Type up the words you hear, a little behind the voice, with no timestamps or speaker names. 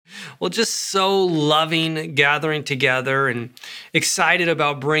Well, just so loving gathering together and excited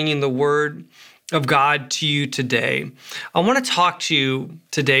about bringing the word of God to you today. I want to talk to you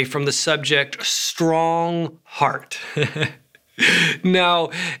today from the subject, strong heart.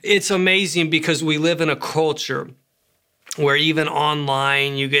 Now, it's amazing because we live in a culture where even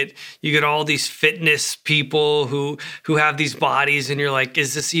online you get all these fitness people who have these bodies, and you're like,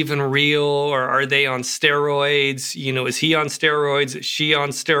 is this even real, or are they on steroids? Is he on steroids? Is she on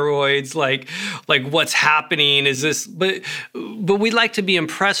steroids? Like what's happening? Is this? But we like to be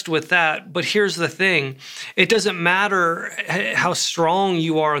impressed with that. But here's the thing: it doesn't matter how strong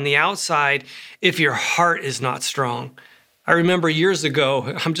you are on the outside if your heart is not strong. I remember years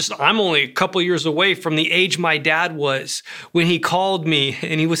ago, I'm only a couple years away from the age my dad was when he called me,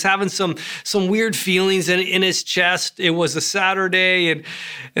 and he was having some weird feelings in his chest. It was a Saturday,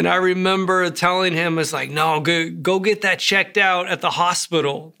 and I remember telling him, it's like, no, go get that checked out at the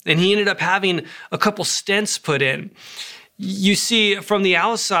hospital. And he ended up having a couple stents put in. You see, from the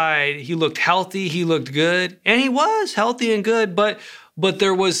outside, he looked healthy, he looked good, and he was healthy and good, but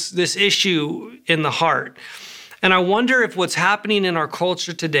there was this issue in the heart. And I wonder if what's happening in our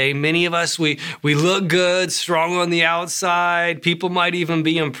culture today, many of us, we look good, strong on the outside. People might even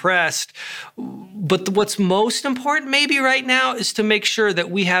be impressed. But what's most important maybe right now is to make sure that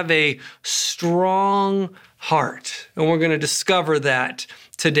we have a strong heart. And we're going to discover that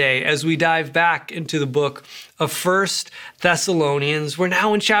today as we dive back into the book of 1 Thessalonians. We're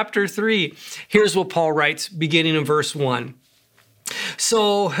now in chapter 3. Here's what Paul writes, beginning in verse 1.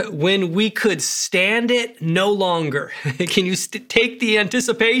 So when we could stand it no longer, can you take the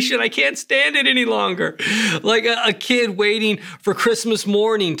anticipation? I can't stand it any longer. Like a kid waiting for Christmas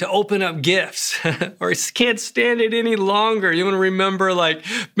morning to open up gifts, or can't stand it any longer. You want to remember, like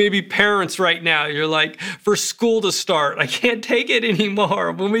maybe parents right now, you're like, for school to start, I can't take it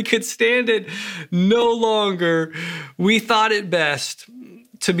anymore. When we could stand it no longer, we thought it best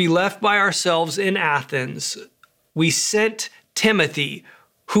to be left by ourselves in Athens. We sent Timothy,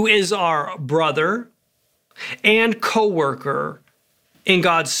 who is our brother and co-worker in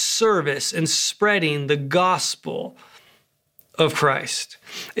God's service and spreading the gospel of Christ.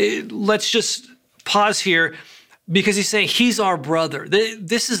 Let's just pause here, because he's saying he's our brother.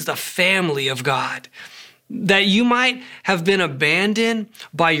 This is the family of God. That you might have been abandoned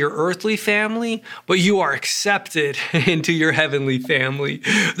by your earthly family, but you are accepted into your heavenly family.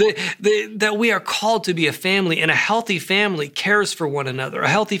 That we are called to be a family, and a healthy family cares for one another. A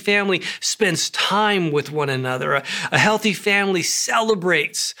healthy family spends time with one another. A healthy family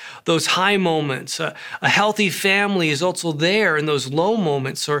celebrates those high moments. A healthy family is also there in those low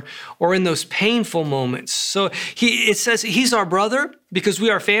moments or in those painful moments. So it says he's our brother because we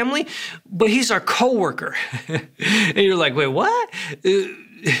are family, but he's our co-worker. And you're like, wait, what?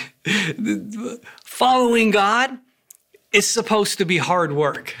 Following God is supposed to be hard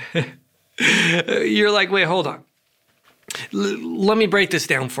work. You're like, wait, hold on. Let me break this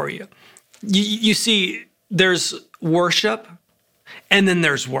down for you. You see, there's worship, and then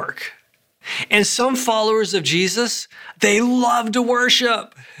there's work. And some followers of Jesus, they love to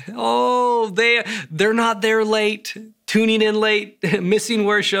worship. Oh, they're not there late, tuning in late, missing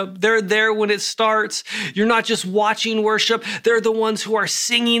worship. They're there when it starts. You're not just watching worship. They're the ones who are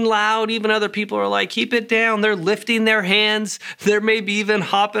singing loud. Even other people are like, keep it down. They're lifting their hands. They're maybe even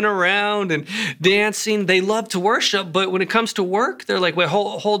hopping around and dancing. They love to worship, but when it comes to work, they're like, wait,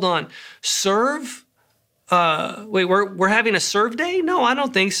 hold on. Serve? Wait, we're having a serve day? No, I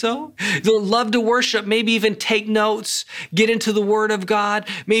don't think so. They'll love to worship, maybe even take notes, get into the Word of God,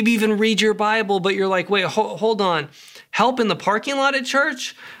 maybe even read your Bible, but you're like, wait, hold on. Help in the parking lot at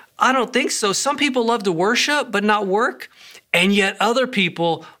church? I don't think so. Some people love to worship, but not work, and yet other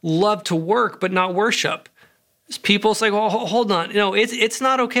people love to work, but not worship. People say, well, hold on. It's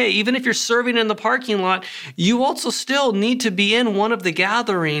not okay. Even if you're serving in the parking lot, you also still need to be in one of the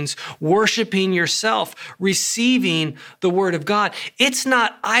gatherings, worshiping yourself, receiving the word of God. It's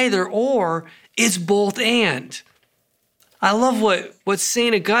not either or, it's both and. I love what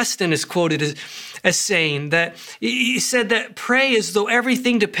St. Augustine is quoted as saying, that he said that pray as though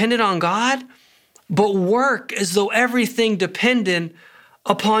everything depended on God, but work as though everything depended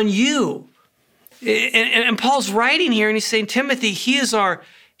upon you. And Paul's writing here, and he's saying, Timothy, he's our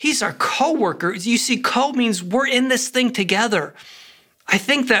co-worker. You see, co means we're in this thing together. I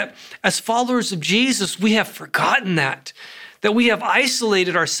think that as followers of Jesus, we have forgotten that we have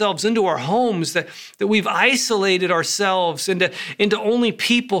isolated ourselves into our homes, that we've isolated ourselves into only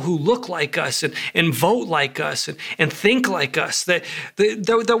people who look like us and vote like us and think like us, that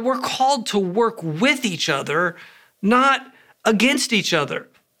we're called to work with each other, not against each other.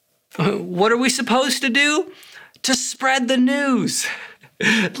 What are we supposed to do? To spread the news.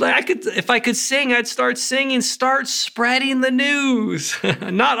 If I could sing, I'd start singing, start spreading the news.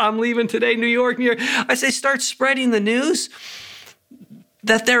 Not I'm leaving today, New York. I say start spreading the news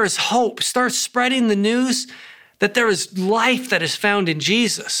that there is hope. Start spreading the news that there is life that is found in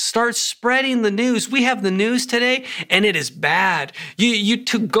Jesus. Start spreading the news. We have the news today and it is bad. You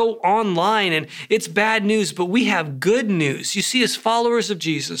to go online and it's bad news, but we have good news. You see, as followers of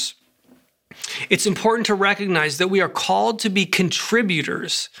Jesus, it's important to recognize that we are called to be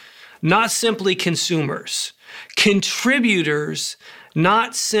contributors, not simply consumers. Contributors,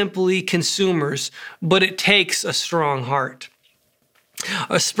 not simply consumers, but it takes a strong heart.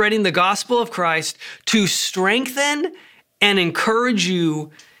 Spreading the gospel of Christ to strengthen and encourage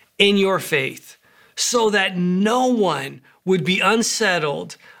you in your faith so that no one would be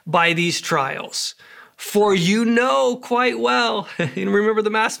unsettled by these trials. For you know quite well, and remember the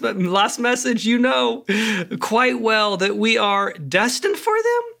last message, you know quite well that we are destined for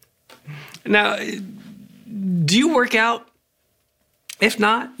them. Now, do you work out? If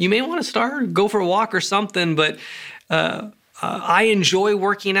not, you may want to start, go for a walk or something, but I enjoy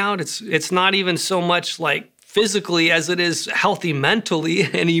working out. It's not even so much like physically as it is healthy mentally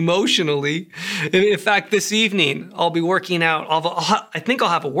and emotionally. In fact, this evening, I'll be working out. I think I'll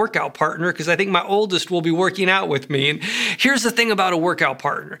have a workout partner because I think my oldest will be working out with me. And here's the thing about a workout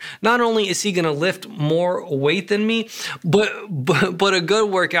partner. Not only is he going to lift more weight than me, but a good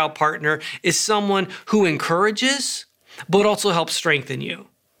workout partner is someone who encourages, but also helps strengthen you.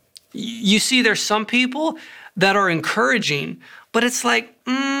 You see, there's some people that are encouraging, but it's like,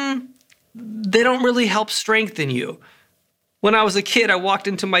 they don't really help strengthen you. When I was a kid, I walked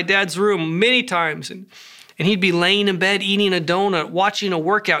into my dad's room many times and he'd be laying in bed eating a donut, watching a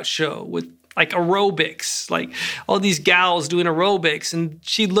workout show with like aerobics, like all these gals doing aerobics. And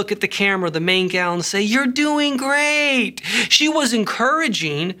she'd look at the camera, the main gal, and say, "You're doing great." She was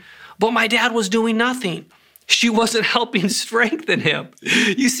encouraging, but my dad was doing nothing. She wasn't helping strengthen him.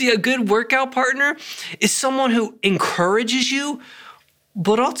 You see, a good workout partner is someone who encourages you,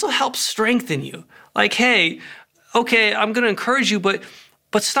 but also helps strengthen you. Like, hey, okay, I'm going to encourage you, but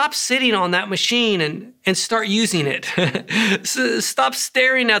stop sitting on that machine and start using it. Stop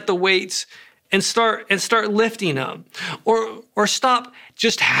staring at the weights and start lifting them. Or stop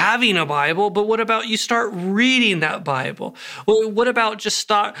just having a Bible, but what about you start reading that Bible? What about just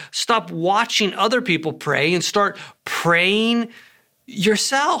stop watching other people pray and start praying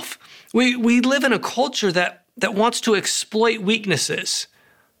yourself? We live in a culture that wants to exploit weaknesses.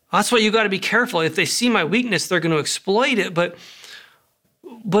 That's why you got to be careful. If they see my weakness, they're going to exploit it. But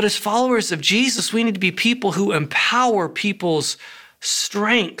as followers of Jesus, we need to be people who empower people's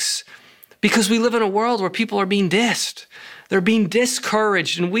strengths, because we live in a world where people are being dissed. They're being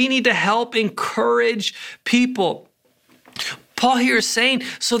discouraged, and we need to help encourage people. Paul here is saying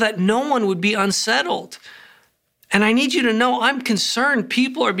so that no one would be unsettled. And I need you to know I'm concerned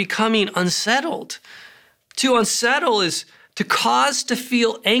people are becoming unsettled. To unsettle is to cause to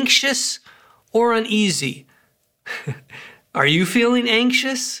feel anxious or uneasy. Are you feeling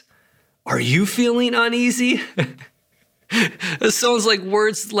anxious? Are you feeling uneasy? It sounds like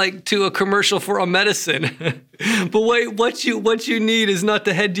words like to a commercial for a medicine. But wait, what you need is not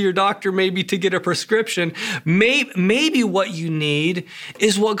to head to your doctor maybe to get a prescription. Maybe what you need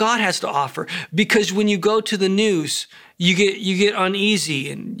is what God has to offer. Because when you go to the news, you get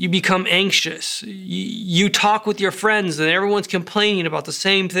uneasy and you become anxious. You talk with your friends and everyone's complaining about the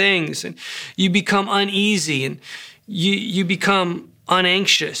same things, and you become uneasy and you become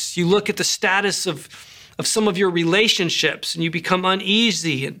unanxious. You look at the status of some of your relationships and you become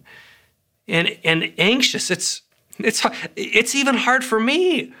uneasy and anxious. It's even hard for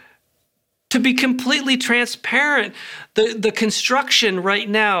me to be completely transparent. The construction right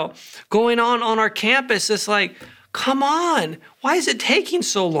now going on our campus is like, come on, why is it taking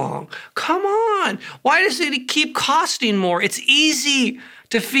so long? Come on, why does it keep costing more? It's easy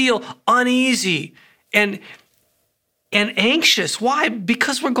to feel uneasy and anxious. Why?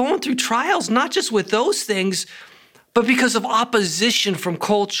 Because we're going through trials, not just with those things, but because of opposition from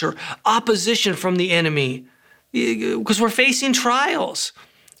culture, opposition from the enemy. Because we're facing trials.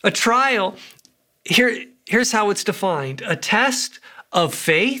 A trial, here's how it's defined: a test of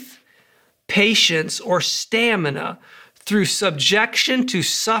faith, patience, or stamina through subjection to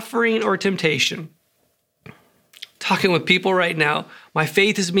suffering or temptation. Talking with people right now, my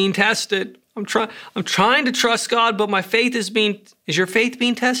faith is being tested. I'm trying to trust God, but my faith is your faith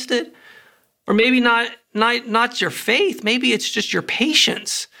being tested? Or maybe not your faith, maybe it's just your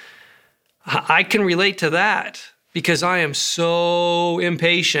patience. I can relate to that. because I am so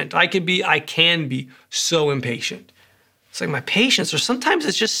impatient. I can be so impatient. It's like my patience, or sometimes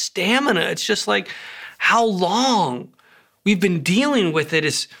it's just stamina. It's just like how long we've been dealing with it.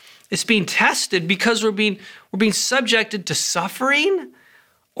 It's being tested because we're being subjected to suffering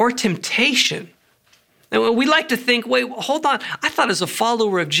or temptation. And we like to think, wait, hold on. I thought as a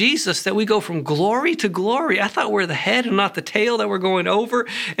follower of Jesus that we go from glory to glory. I thought we're the head and not the tail, that we're going over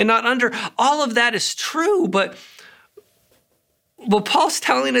and not under. All of that is true, but Paul's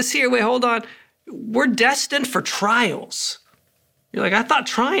telling us here, wait, hold on. We're destined for trials. You're like, I thought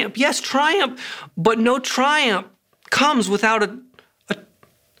triumph. Yes, triumph, but no triumph comes without a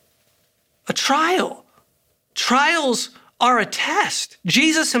trial. Trials are a test.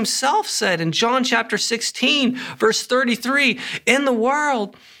 Jesus himself said in John chapter 16, verse 33, in the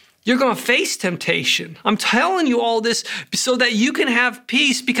world, you're going to face temptation. I'm telling you all this so that you can have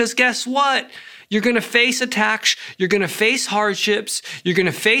peace, because guess what? You're going to face attacks. You're going to face hardships. You're going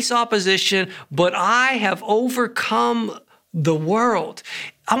to face opposition, but I have overcome the world.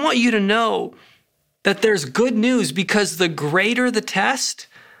 I want you to know that there's good news, because the greater the test,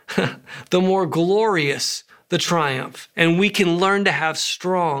 the more glorious the triumph, and we can learn to have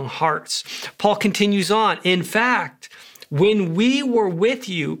strong hearts. Paul continues on. In fact, when we were with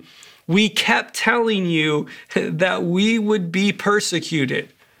you, we kept telling you that we would be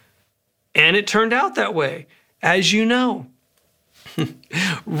persecuted. And it turned out that way, as you know.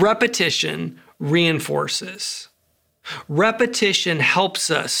 Repetition reinforces. Repetition helps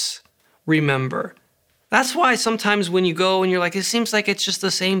us remember. That's why sometimes when you go and you're like, it seems like it's just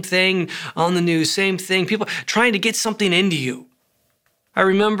the same thing on the news, same thing, people trying to get something into you. I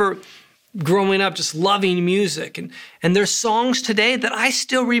remember growing up just loving music, and there's songs today that I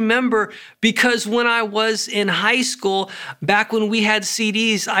still remember because when I was in high school, back when we had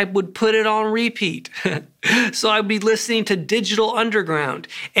CDs, I would put it on repeat. So I'd be listening to Digital Underground.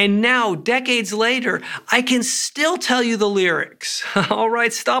 And now, decades later, I can still tell you the lyrics. All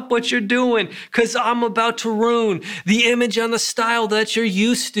right, stop what you're doing, because I'm about to ruin the image and the style that you're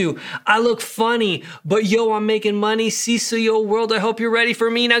used to. I look funny, but yo, I'm making money. CCO world, I hope you're ready for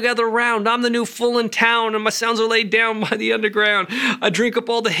me. Now gather around. I'm the new fool in town, and my sounds are laid down by the underground. I drink up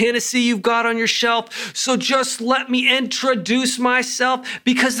all the Hennessy you've got on your shelf. So just let me introduce myself,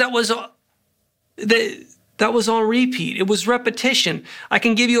 because that was on repeat. It was repetition. I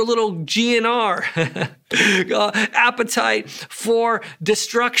can give you a little GNR, appetite for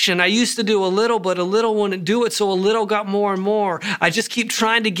destruction. I used to do a little, but a little wouldn't do it, so a little got more and more. I just keep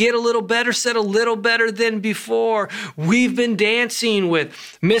trying to get a little better, said a little better than before. We've been dancing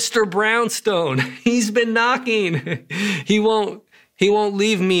with Mr. Brownstone. He's been knocking. He won't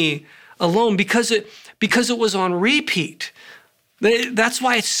leave me alone, because it was on repeat. That's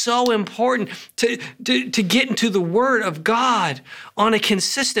why it's so important to get into the Word of God on a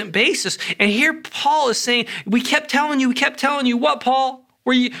consistent basis. And here Paul is saying, we kept telling you. What, Paul?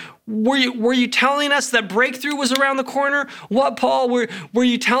 Were you telling us that breakthrough was around the corner? What, Paul? Were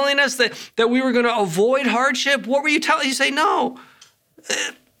you telling us that we were going to avoid hardship? What were you telling? You say, no.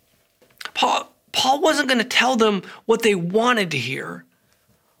 Paul wasn't going to tell them what they wanted to hear.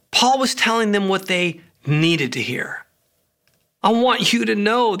 Paul was telling them what they needed to hear. I want you to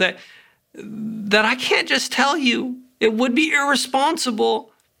know that I can't just tell you. It would be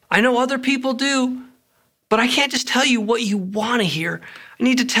irresponsible. I know other people do, but I can't just tell you what you want to hear. I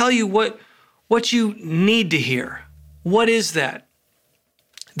need to tell you what you need to hear. What is that?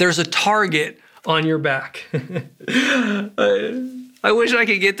 There's a target on your back. I wish I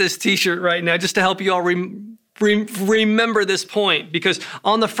could get this t-shirt right now just to help you all remember this point, because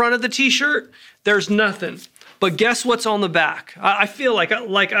on the front of the t-shirt, there's nothing. But guess what's on the back? I feel like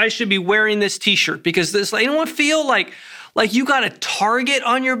I should be wearing this t-shirt, because this, anyone feel like you got a target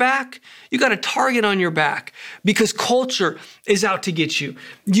on your back? You got a target on your back because culture is out to get you.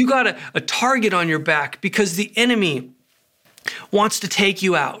 You got a target on your back because the enemy wants to take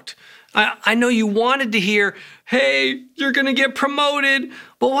you out. I know you wanted to hear, hey, you're going to get promoted.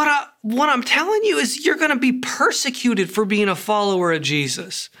 But what I'm telling you is you're going to be persecuted for being a follower of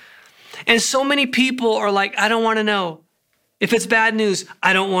Jesus. And so many people are like, I don't want to know. If it's bad news,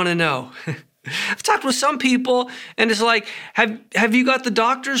 I don't want to know. I've talked with some people and it's like, have you got the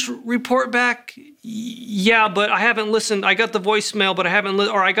doctor's report back? Yeah, but I haven't listened. I got the voicemail, but I haven't,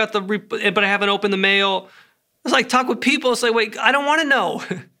 or I got but I haven't opened the mail. It's like, talk with people. It's like, wait, I don't want to know.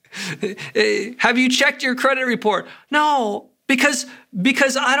 Have you checked your credit report? No, because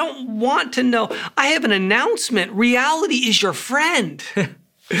I don't want to know. I have an announcement. Reality is your friend.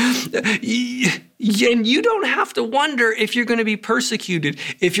 And you don't have to wonder if you're going to be persecuted.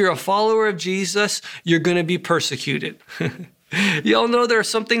 If you're a follower of Jesus, you're going to be persecuted. You all know there are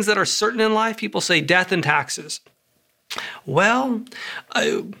some things that are certain in life. People say death and taxes. Well,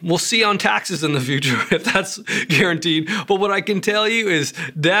 we'll see on taxes in the future if that's guaranteed. But what I can tell you is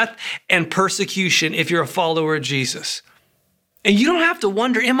death and persecution if you're a follower of Jesus. And you don't have to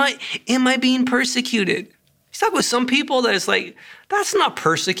wonder, am I being persecuted? You talk with some people that it's like, that's not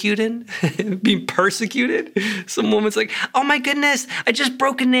persecuted, being persecuted. Some woman's like, oh my goodness, I just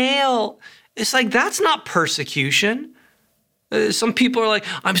broke a nail. It's like, that's not persecution. Some people are like,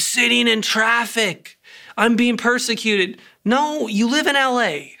 I'm sitting in traffic. I'm being persecuted. No, you live in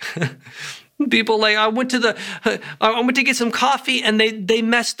LA. People like, I went to get some coffee and they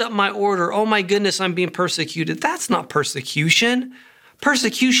messed up my order. Oh my goodness, I'm being persecuted. That's not persecution.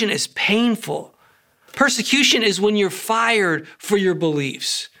 Persecution is painful. Persecution is when you're fired for your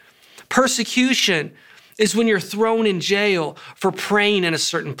beliefs. Persecution is when you're thrown in jail for praying in a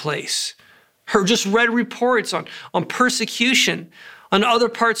certain place. Or just read reports on persecution on other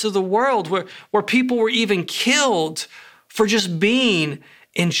parts of the world where people were even killed for just being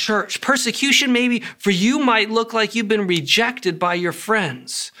in church. Persecution maybe for you might look like you've been rejected by your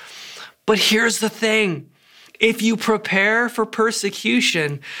friends. But here's the thing. If you prepare for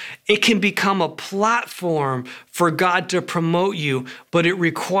persecution, it can become a platform for God to promote you, but it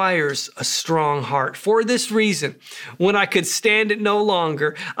requires a strong heart. For this reason, when I could stand it no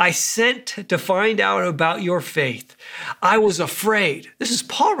longer, I sent to find out about your faith. I was afraid. This is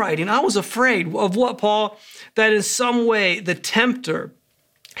Paul writing. I was afraid of what, Paul? That in some way the tempter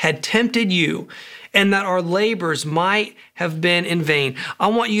had tempted you and that our labors might have been in vain. I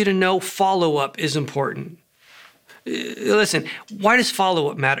want you to know follow-up is important. Listen, why does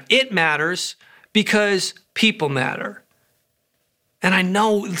follow-up matter? It matters because people matter. And I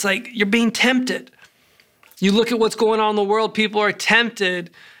know it's like you're being tempted. You look at what's going on in the world, people are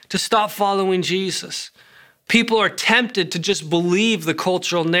tempted to stop following Jesus. People are tempted to just believe the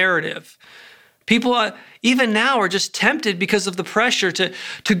cultural narrative. People even now are just tempted because of the pressure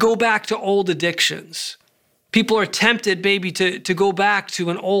to go back to old addictions. People are tempted maybe to go back to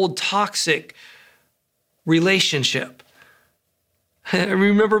an old toxic relationship. I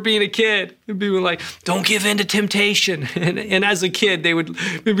remember being a kid, people were like, don't give in to temptation. And as a kid,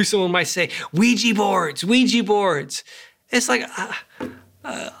 maybe someone might say, Ouija boards. It's like,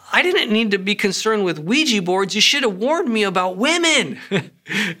 I didn't need to be concerned with Ouija boards. You should have warned me about women.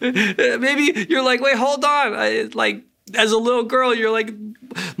 Maybe you're like, wait, hold on. Like, as a little girl, you're like,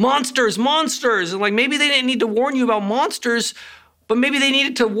 monsters. And like, maybe they didn't need to warn you about monsters, but maybe they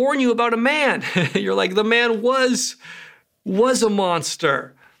needed to warn you about a man. You're like, the man was a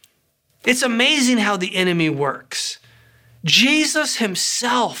monster. It's amazing how the enemy works. Jesus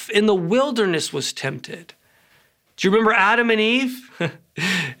himself in the wilderness was tempted. Do you remember Adam and Eve?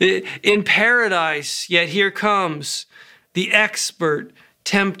 In paradise, yet here comes the expert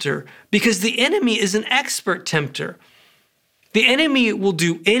tempter, because the enemy is an expert tempter. The enemy will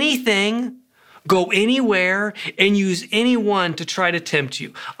do anything, go anywhere, and use anyone to try to tempt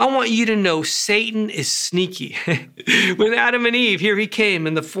you. I want you to know Satan is sneaky. When Adam and Eve, here he came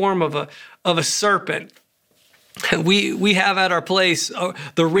in the form of a serpent. We have at our place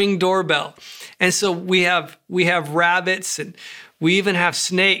the Ring doorbell. And so we have rabbits and we even have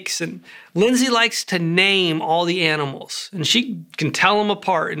snakes. And Lindsay likes to name all the animals and she can tell them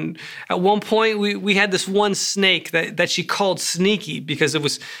apart. And at one point we had this one snake that she called Sneaky because it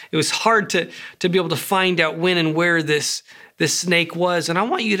was hard to be able to find out when and where this snake was. And I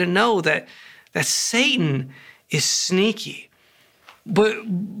want you to know that Satan is sneaky.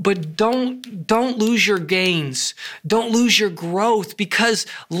 But don't lose your gains. Don't lose your growth, because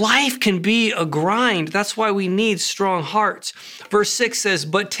life can be a grind. That's why we need strong hearts. Verse 6 says,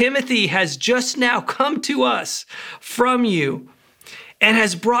 "But Timothy has just now come to us from you and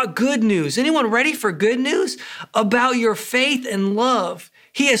has brought good news." Anyone ready for good news? About your faith and love.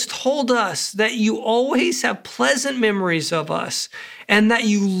 He has told us that you always have pleasant memories of us and that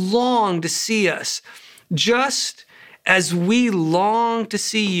you long to see us, just as we long to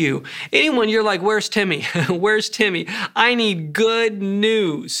see you. Anyone, you're like, where's Timmy? Where's Timmy? I need good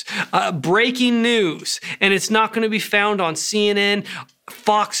news, breaking news. And it's not going to be found on CNN,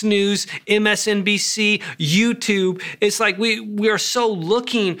 Fox News, MSNBC, YouTube. It's like we are so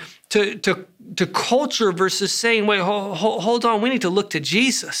looking to culture versus saying, wait, hold on, we need to look to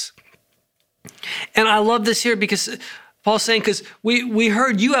Jesus. And I love this here because Paul's saying, because we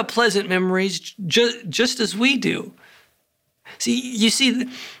heard you have pleasant memories just as we do. See,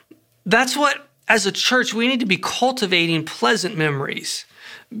 that's what, as a church, we need to be cultivating pleasant memories.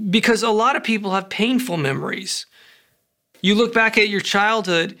 because a lot of people have painful memories. You look back at your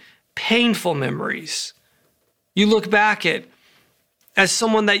childhood, painful memories. You look back at as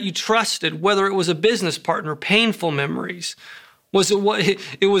someone that you trusted, whether it was a business partner, painful memories. Was it what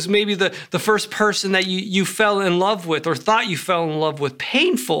it was maybe the first person that you fell in love with or thought you fell in love with?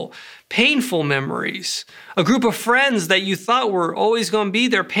 Painful memories. A group of friends that you thought were always going to be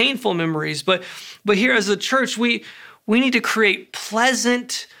there, painful memories. But here as a church, we need to create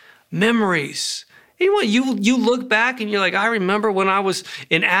pleasant memories. You know what? You look back and you're like, I remember when I was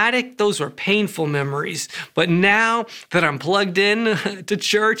an addict, those were painful memories. But now that I'm plugged in to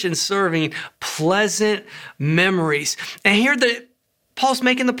church and serving, pleasant memories. And here Paul's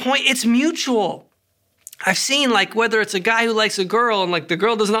making the point, it's mutual. I've seen whether it's a guy who likes a girl and the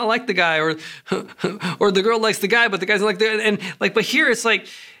girl does not like the guy, or the girl likes the guy, but the guy's like the, and but here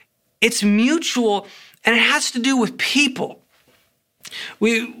it's mutual, and it has to do with people.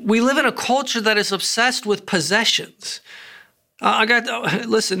 We live in a culture that is obsessed with possessions.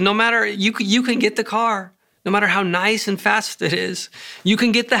 Listen, no matter, you can get the car, no matter how nice and fast it is. You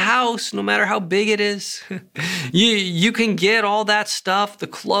can get the house, no matter how big it is. You can get all that stuff, the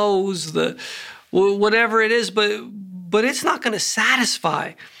clothes, whatever it is, but it's not going to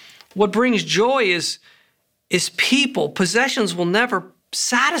satisfy. What brings joy is people. Possessions will never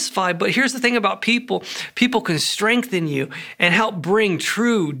satisfy, but here's the thing about people. People can strengthen you and help bring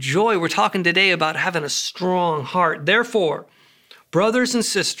true joy. We're talking today about having a strong heart. Therefore, brothers and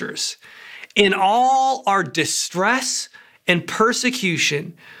sisters, in all our distress and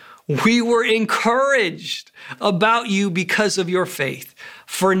persecution, we were encouraged about you because of your faith.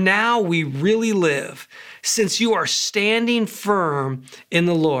 For now we really live, since you are standing firm in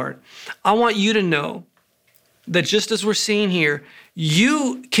the Lord. I want you to know that just as we're seeing here,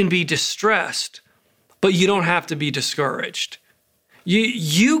 you can be distressed, but you don't have to be discouraged.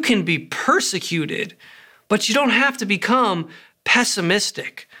 You can be persecuted, but you don't have to become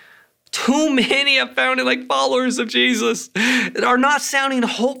pessimistic. Too many have found it, followers of Jesus, are not sounding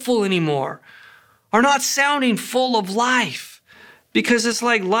hopeful anymore, are not sounding full of life, because it's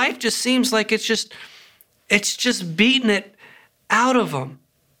like life just seems like it's just beating it out of them.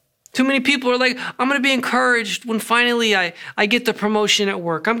 Too many people are like, I'm going to be encouraged when finally I get the promotion at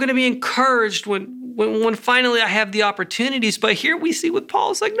work. I'm going to be encouraged when finally I have the opportunities. But here we see with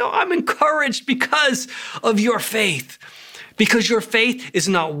Paul, it's like, no, I'm encouraged because of your faith. Because your faith is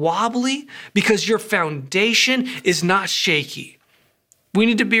not wobbly. Because your foundation is not shaky. We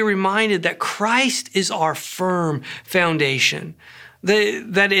need to be reminded that Christ is our firm foundation.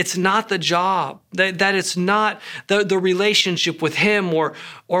 That it's not the job, that it's not the relationship with him or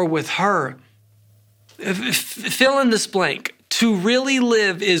with her. Fill in this blank. To really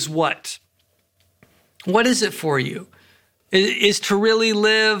live is what? What is it for you? Is to really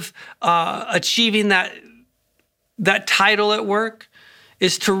live achieving that title at work?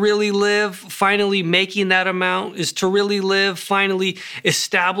 Is to really live finally making that amount? Is to really live finally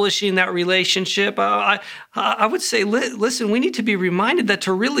establishing that relationship? I would say, listen, we need to be reminded that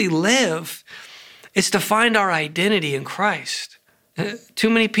to really live is to find our identity in Christ.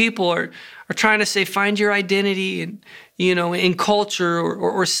 Too many people are trying to say, find your identity in culture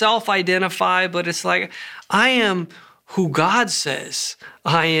or self-identify, but it's like, I am who God says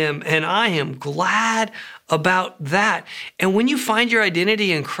I am, and I am glad about that. And when you find your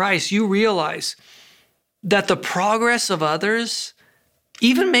identity in Christ, you realize that the progress of others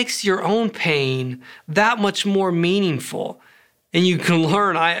even makes your own pain that much more meaningful. And you can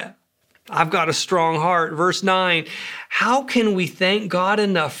learn, I've got a strong heart. Verse 9, how can we thank God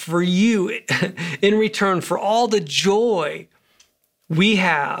enough for you in return for all the joy we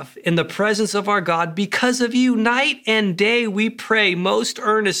have in the presence of our God because of you? Night and day we pray most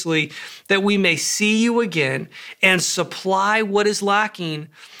earnestly that we may see you again and supply what is lacking,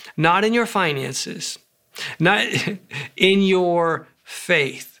 not in your finances, not in your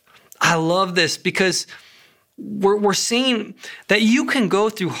faith. I love this because we're seeing that you can go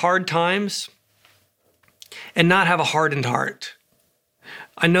through hard times and not have a hardened heart.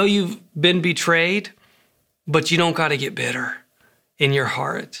 I know you've been betrayed, but you don't got to get bitter in your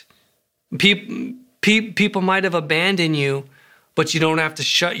heart. People might have abandoned you, but you don't have to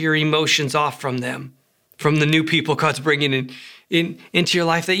shut your emotions off from them, from the new people God's bringing into your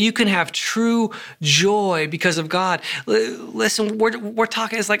life, that you can have true joy because of God. Listen, we're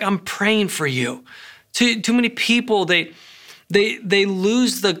talking, it's like I'm praying for you. Too many people, they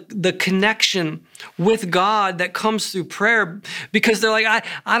lose the connection with God that comes through prayer because they're like,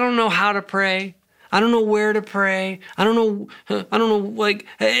 I don't know how to pray. I don't know where to pray. I don't know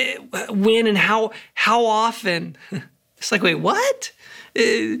when and how often. It's like, wait, what?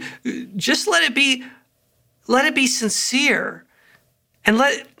 Just let it be sincere, and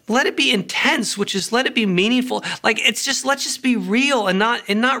let it be intense, which is let it be meaningful. Like, it's just, let's just be real and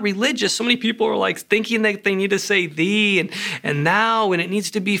not religious. So many people are like thinking that they need to say thee and thou, and it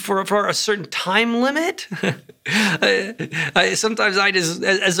needs to be for a certain time limit. Sometimes I just,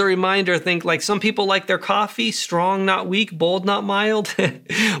 as a reminder, think like some people like their coffee strong, not weak, bold, not mild.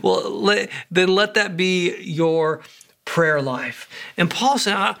 Well, then let that be your prayer life. And Paul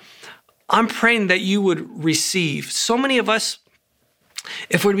said, I'm praying that you would receive. So many of us,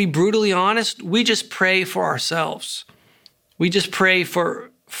 if we're to be brutally honest, we just pray for ourselves. We just pray for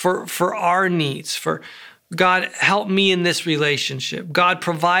our needs, for God, help me in this relationship. God,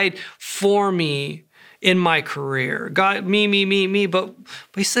 provide for me in my career. God, me. But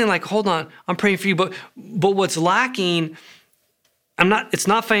he's saying like, hold on, I'm praying for you. But what's lacking, it's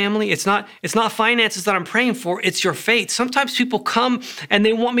not family, it's not finances that I'm praying for, it's your faith. Sometimes people come and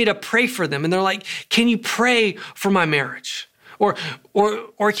they want me to pray for them. And they're like, can you pray for my marriage?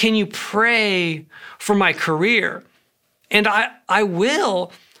 Or can you pray for my career? And I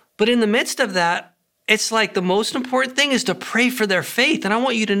will, but in the midst of that, it's like the most important thing is to pray for their faith. And I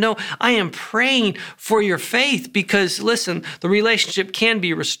want you to know I am praying for your faith because, listen, the relationship can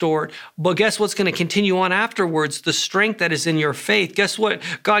be restored, but guess what's going to continue on afterwards? The strength that is in your faith. Guess what?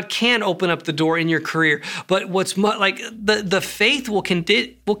 God can open up the door in your career, but the faith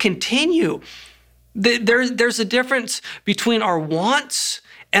will continue. There's a difference between our wants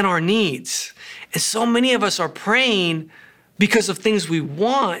and our needs. And so many of us are praying because of things we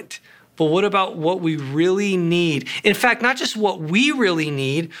want, but what about what we really need? In fact, not just what we really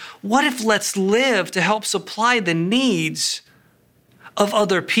need, what if let's live to help supply the needs of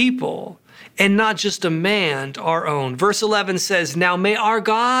other people and not just demand our own? Verse 11 says, now may our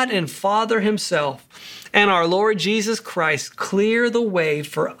God and Father himself and our Lord Jesus Christ clear the way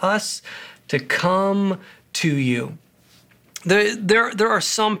for us to come to you. There are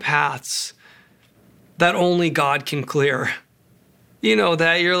some paths that only God can clear. You know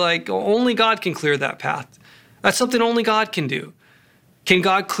that you're like, only God can clear that path. That's something only God can do. Can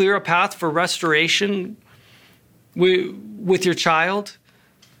God clear a path for restoration with your child?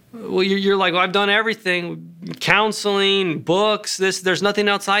 Well, you're like, well, I've done everything, counseling, books, there's nothing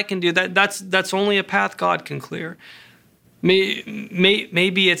else I can do. That's only a path God can clear.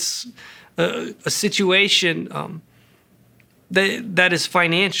 Maybe it's a situation that is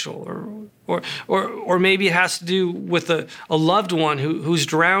financial, or maybe it has to do with a loved one who's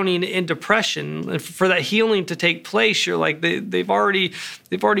drowning in depression. And for that healing to take place, you're like they've already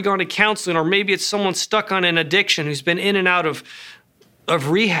gone to counseling, or maybe it's someone stuck on an addiction who's been in and out of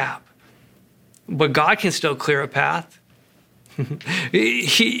rehab. But God can still clear a path.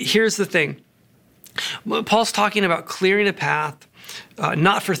 Here's the thing. Paul's talking about clearing a path,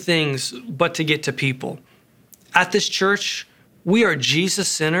 not for things, but to get to people. At this church, we are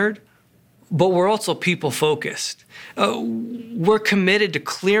Jesus-centered, but we're also people-focused. We're committed to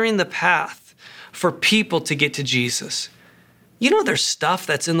clearing the path for people to get to Jesus. You know, there's stuff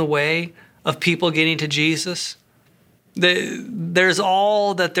that's in the way of people getting to Jesus. There's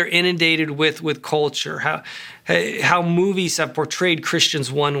all that they're inundated with culture, how movies have portrayed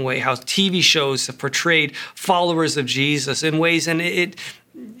Christians one way, how TV shows have portrayed followers of Jesus in ways, and it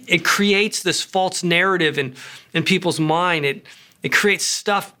creates this false narrative in people's mind. It creates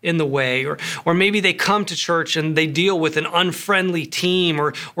stuff in the way, or maybe they come to church and they deal with an unfriendly team,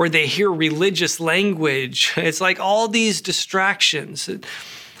 or they hear religious language. It's like all these distractions.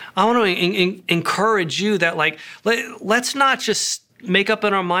 I want to encourage you that let's not just make up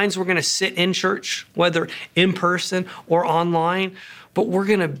in our minds we're going to sit in church, whether in person or online, but we're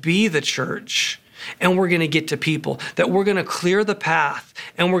going to be the church. And we're going to get to people, that we're going to clear the path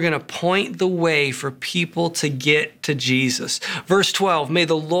and we're going to point the way for people to get to Jesus. Verse 12, may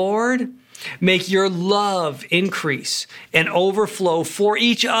the Lord make your love increase and overflow for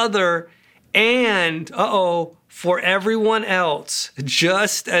each other and, for everyone else,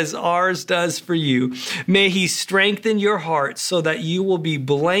 just as ours does for you. May he strengthen your hearts so that you will be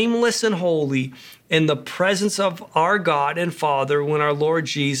blameless and holy in the presence of our God and Father when our Lord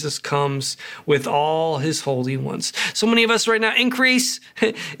Jesus comes with all his holy ones. So many of us right now, increase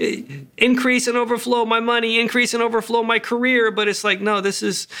and overflow my money, increase and overflow my career. But it's like, no, this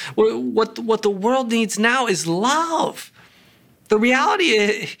is what the world needs now is love. The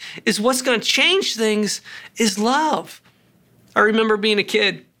reality is what's going to change things is love. I remember being a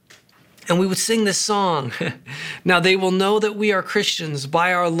kid and we would sing this song. Now they will know that we are Christians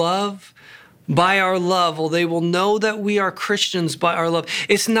by our love. By our love. Well, they will know that we are Christians by our love.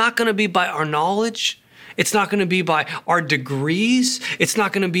 It's not going to be by our knowledge. It's not going to be by our degrees. It's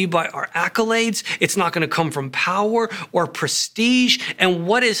not going to be by our accolades. It's not going to come from power or prestige. And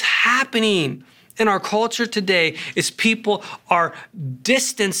what is happening in our culture today is people are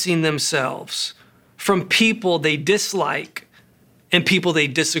distancing themselves from people they dislike and people they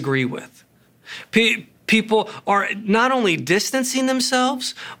disagree with. People are not only distancing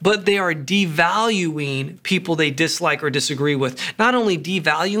themselves, but they are devaluing people they dislike or disagree with. Not only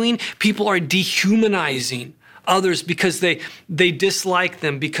devaluing, people are dehumanizing others because they dislike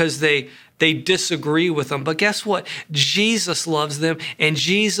them, because they disagree with them. But guess what? Jesus loves them and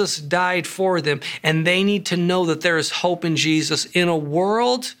Jesus died for them. And they need to know that there is hope in Jesus. In a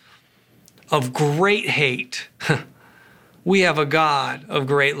world of great hate, we have a God of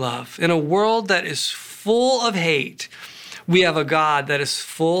great love. In a world that is full of hate, we have a God that is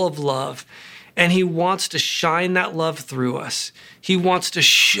full of love, and he wants to shine that love through us. He wants to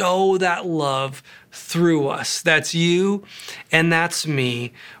show that love through us. That's you and that's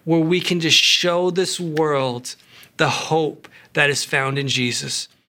me, where we can just show this world the hope that is found in Jesus.